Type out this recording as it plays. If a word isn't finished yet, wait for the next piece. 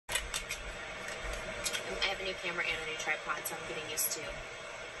new camera and a new tripod, so I'm getting used to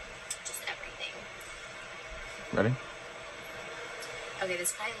just everything. Ready? Okay,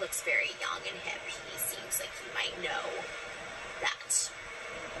 this guy looks very young and hip. He seems like he might know that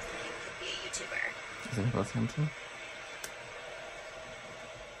he could be a YouTuber. Is it close Hampton?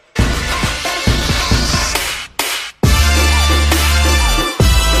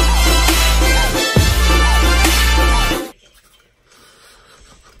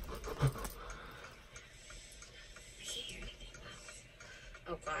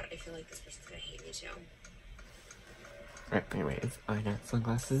 Oh god, I feel like this person's gonna hate me too. Right, anyways, I got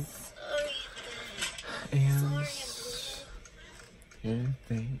sunglasses. Oh, And sorry, here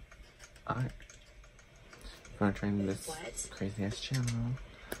they are. If you want to join this crazy ass channel,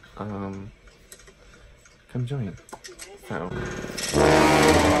 come join. So,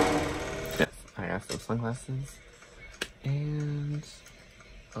 yes, I got some sunglasses, and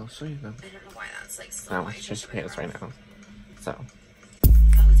I'll show you them. I don't know why that's like so. Now, let's just pay us right now. So.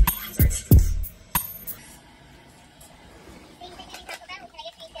 Oh, it's my hazards.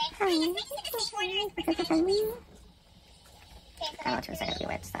 Hi. I want to say you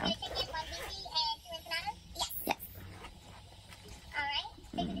wet, so. Yes.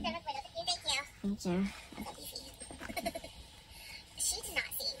 Thank you. She did not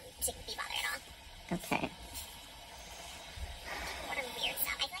seem to be bothered at all. Okay. What a weird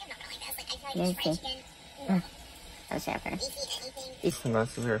stuff. I feel like I'm not really like this. Like, I feel like it's fried chicken. I'll share her. These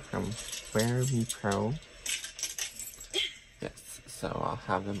sunglasses are from WearMePRO. Yes, so I'll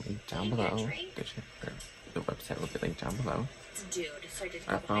have them linked down below. The website will be linked down below. Dude, so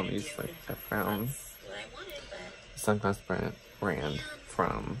I found these like I found sunglass brand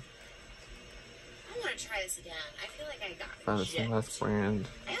from. I want to try this again. I feel like I got Found the sunglass brand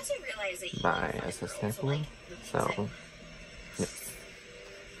I also realized that by SS So yes.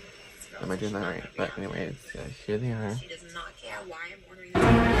 Am I doing that right? But anyways, yeah, here they are. She does not care why I'm ordering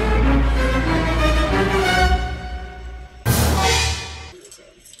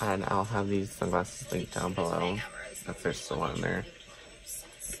And I'll have these sunglasses linked down below if there's still on there.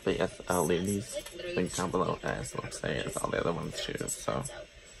 But yes, I'll leave these linked down below as the website as all the other ones too. So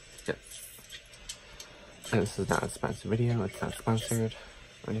yes. And this is not a sponsored video, it's not sponsored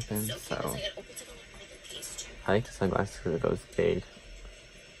or anything, so I like the sunglasses because it goes big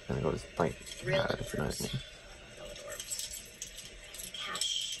and it goes like if you know what I mean.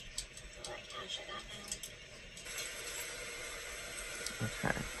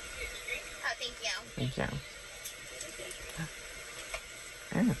 Okay. Oh, thank you. Thank you.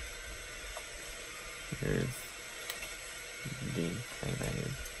 Yeah. Here's the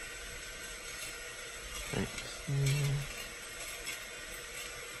highlighted. Right.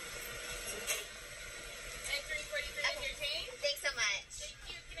 Thanks so much. Thank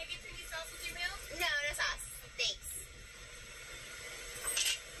you. Can I get any sauce with your meal? No, no sauce. Thanks.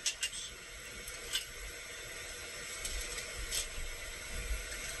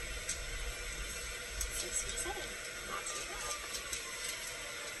 Not too bad.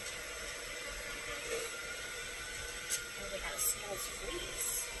 Oh, they got a Skittles freeze.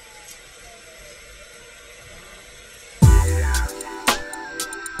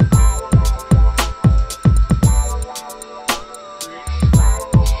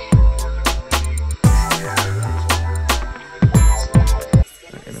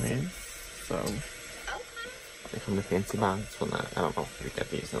 They come in a fancy box. Well, not, I don't know if you get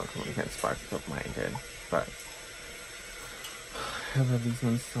these. They'll come in a fancy box, but mine did. But I love these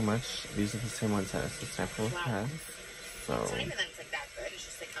ones so much. These are the same ones that the sample has. So, It's not even that it's like that good. It's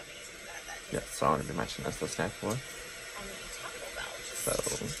just the company isn't that good. yeah, so I wanted to mention that's the snack for. So,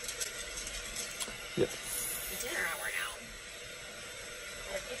 yeah. Dinner hour now.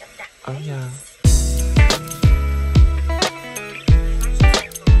 Gotta pick up that Oh, yeah.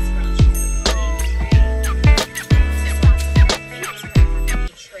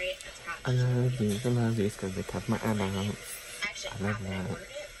 I love these because they cover my eyebrows. I love that.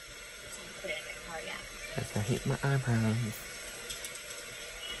 Because I hate my eyebrows.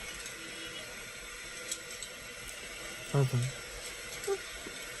 Love them.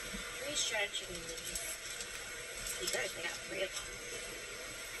 3 shredded chicken wings. You guys, I got 3 of them.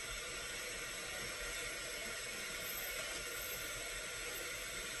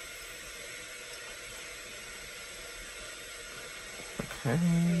 Okay.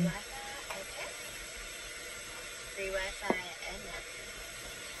 Free Wi-Fi and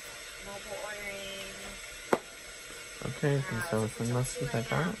mobile ordering. Okay, these are the sunglasses I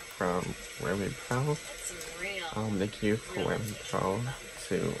got from WearMePRO. Thank you for WearMePRO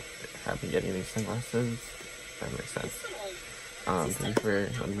to have me getting these sunglasses. That makes sense. Thank you for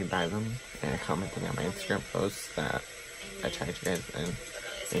letting me buy them and commenting on my Instagram posts that I tried you guys, and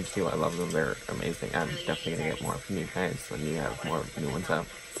thank you. I love them. They're amazing. I'm definitely gonna get more from you guys when you have more new ones up.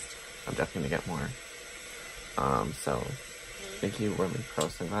 I'm definitely gonna get more. So thank you, WearMePRO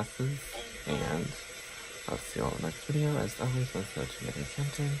sunglasses, and I'll see you all in the next video. As always, let's go to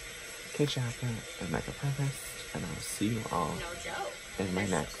Hampton, and Mega Provost, and I'll see you all in my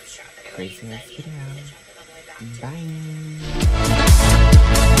next crazy ass video. Bye.